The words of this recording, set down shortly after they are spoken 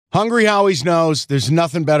Hungry Howie's knows there's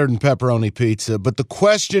nothing better than pepperoni pizza, but the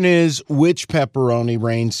question is, which pepperoni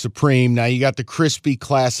reigns supreme? Now, you got the crispy,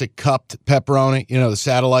 classic cupped pepperoni, the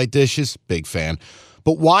satellite dishes, big fan.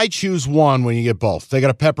 But why choose one when you get both? They got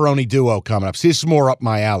a pepperoni duo coming up. See, this is more up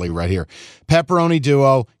my alley right here. Pepperoni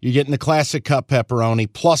duo, you're getting the classic cup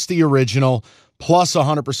pepperoni, plus the original, plus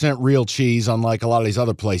 100% real cheese, unlike a lot of these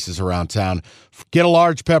other places around town. Get a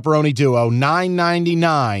large pepperoni duo,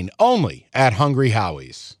 $9.99, only at Hungry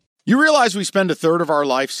Howie's. You realize we spend a third of our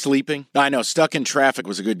life sleeping? I know, stuck in traffic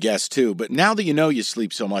was a good guess too, but now that you know you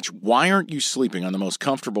sleep so much, why aren't you sleeping on the most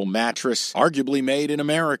comfortable mattress arguably made in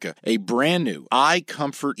America? A brand new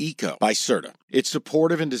iComfort Eco by Serta. It's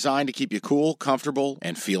supportive and designed to keep you cool, comfortable,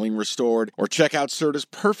 and feeling restored. Or check out Serta's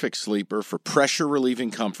Perfect Sleeper for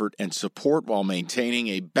pressure-relieving comfort and support while maintaining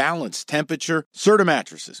a balanced temperature. Serta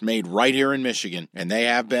mattresses made right here in Michigan, and they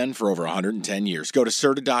have been for over 110 years. Go to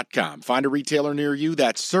Serta.com. Find a retailer near you.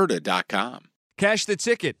 That's Serta.com. Cash the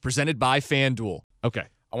Ticket, presented by FanDuel. Okay.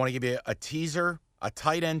 I want to give you a teaser, a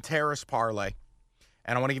tight end terrace parlay,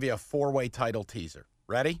 and I want to give you a four-way title teaser.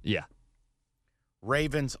 Ready? Yeah.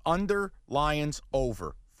 Ravens under, Lions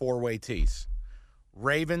over, four-way tease.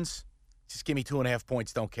 Ravens, just give me 2.5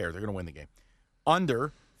 points, don't care. They're going to win the game.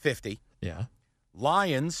 Under, 50. Yeah.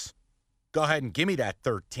 Lions, go ahead and give me that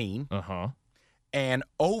 13. Uh-huh. And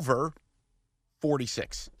over,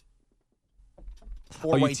 46.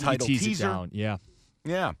 Four-way title tease teaser. It down. Yeah.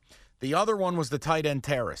 Yeah. The other one was the tight end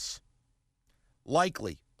terrace.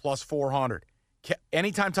 Likely, plus 400.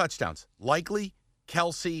 Anytime touchdowns. Likely,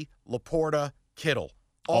 Kelsey, Laporta, Kittle,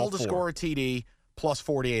 all to score a TD, plus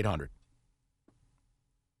 4,800.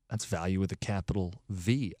 That's value with a capital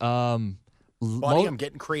V. Buddy, I'm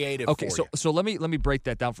getting creative. Okay, for so let me break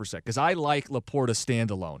that down for a sec, because I like Laporta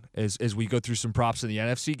standalone as we go through some props in the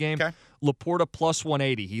NFC game. Okay. Laporta plus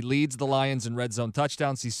 180. He leads the Lions in red zone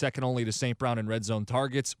touchdowns. He's second only to St. Brown in red zone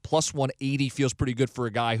targets. Plus 180 feels pretty good for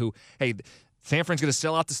a guy who, hey, San Fran's going to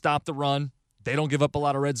sell out to stop the run. They don't give up a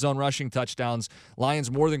lot of red zone rushing touchdowns.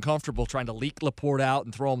 Lions more than comfortable trying to leak Laporta out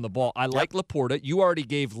and throw him the ball. I like Laporta. You already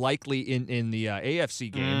gave likely in the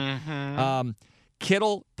AFC game. Mm-hmm.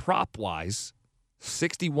 Kittle, prop-wise,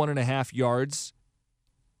 61.5 yards.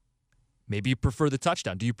 Maybe you prefer the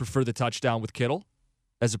touchdown. Do you prefer the touchdown with Kittle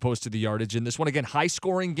as opposed to the yardage in this one? Again,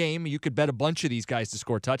 high-scoring game. You could bet a bunch of these guys to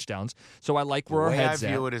score touchdowns. So I like where our head's at. The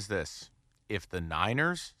way I view it is this. If the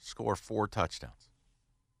Niners score 4 touchdowns,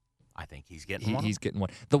 I think he's getting one. He's getting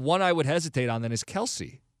one. The one I would hesitate on then is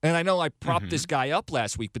Kelsey. And I know I propped this guy up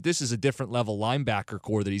last week, but this is a different level linebacker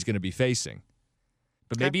core that he's going to be facing.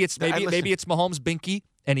 But maybe it's Mahomes Binky,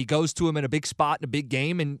 and he goes to him in a big spot in a big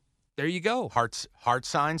game, and there you go. Heart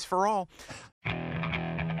signs for all.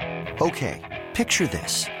 Okay, picture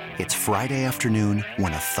this. It's Friday afternoon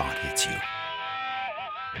when a thought hits you.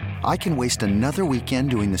 I can waste another weekend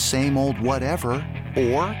doing the same old whatever,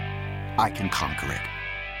 or I can conquer it.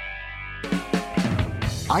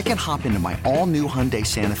 I can hop into my all-new Hyundai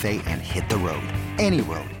Santa Fe and hit the road. Any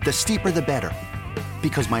road. The steeper, the better.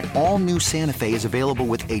 Because my all-new Santa Fe is available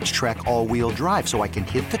with H-Track all-wheel drive, so I can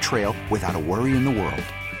hit the trail without a worry in the world.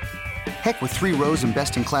 Heck, with 3 rows and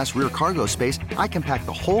best-in-class rear cargo space, I can pack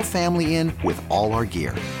the whole family in with all our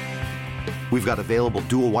gear. We've got available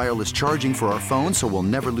dual wireless charging for our phones, so we'll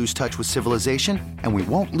never lose touch with civilization, and we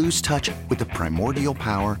won't lose touch with the primordial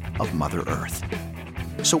power of Mother Earth.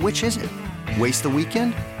 So which is it? Waste the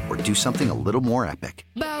weekend or do something a little more epic?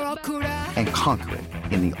 And conquer it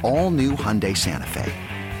in the all-new Hyundai Santa Fe.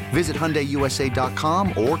 Visit HyundaiUSA.com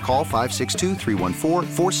or call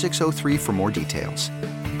 562-314-4603 for more details.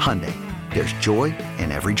 Hyundai, there's joy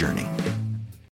in every journey.